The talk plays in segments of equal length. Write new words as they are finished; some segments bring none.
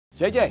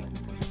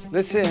JJ,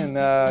 listen,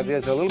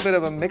 there's a little bit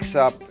of a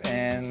mix-up,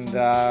 and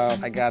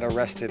I got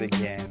arrested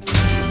again.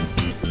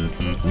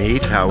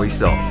 Meet Howie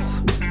Saltz,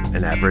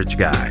 an average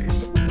guy,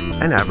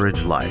 an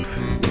average life.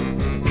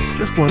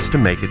 Just wants to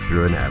make it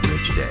through an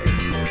average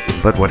day.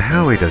 But what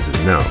Howie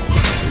doesn't know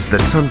is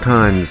that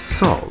sometimes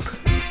salt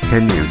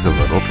can use a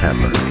little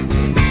pepper.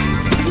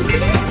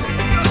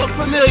 You look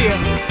familiar.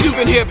 You've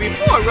been here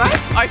before, right?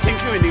 I think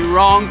you're in the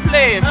wrong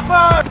place.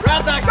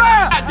 Grab that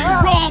guy at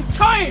the wrong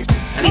time.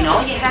 I mean,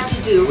 all you had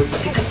to do was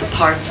pick up the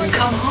parts and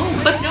come home.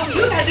 But no,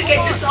 you had to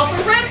get yourself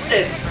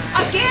arrested.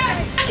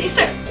 Again. Is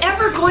there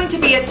ever going to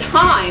be a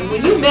time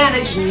when you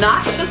manage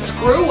not to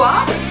screw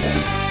up?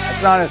 That's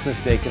an honest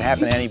mistake. It can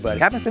happen to anybody.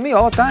 It happens to me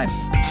all the time.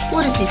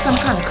 What is he, some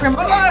kind of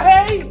criminal?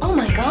 Hey! Oh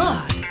my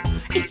God.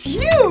 It's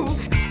you!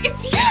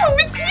 It's you!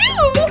 It's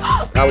you!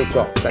 Howie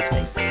Saltz, that's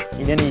me.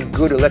 Need any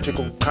good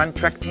electrical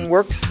contracting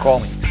work? Call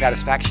me.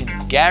 Satisfaction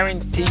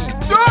guaranteed.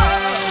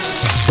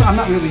 I'm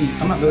not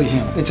really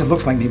him. It just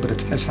looks like me, but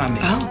it's not me.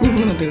 Oh, you're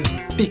one of those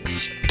big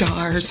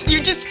stars.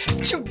 You're just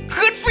too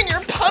good for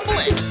your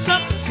public.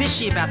 Something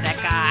fishy about that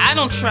guy. I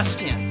don't trust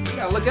him. You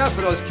gotta look out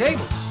for those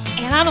cables.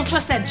 And I don't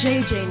trust that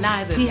JJ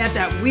neither. He had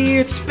that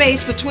weird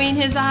space between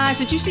his eyes.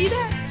 Did you see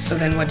that? So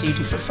then what do you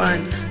do for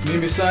fun? I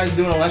mean, besides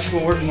doing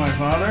electrical work with my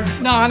father?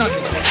 No, I don't do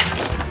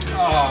that.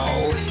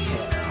 Oh.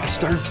 I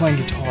started playing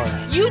guitar.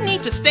 You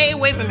need to stay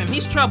away from him.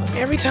 He's trouble.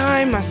 Every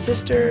time my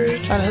sister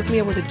try to hook me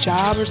up with a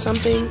job or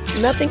something,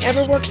 nothing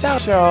ever works out.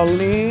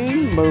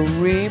 Charlene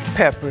Marie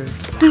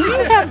Peppers. Do you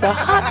have the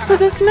hots for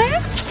this man?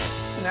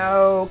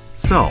 No.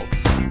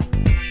 Saltz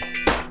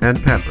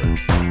and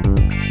peppers.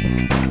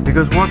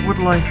 Because what would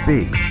life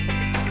be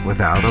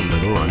without a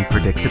little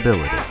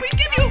unpredictability? We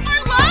give you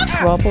our love!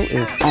 Trouble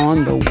is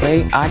on the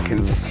way. I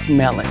can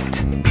smell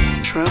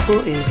it.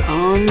 Trouble is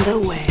on the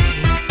way.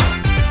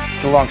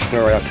 It's a long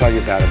story. I'll tell you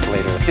about it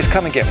later. Just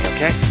come and get me,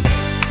 okay?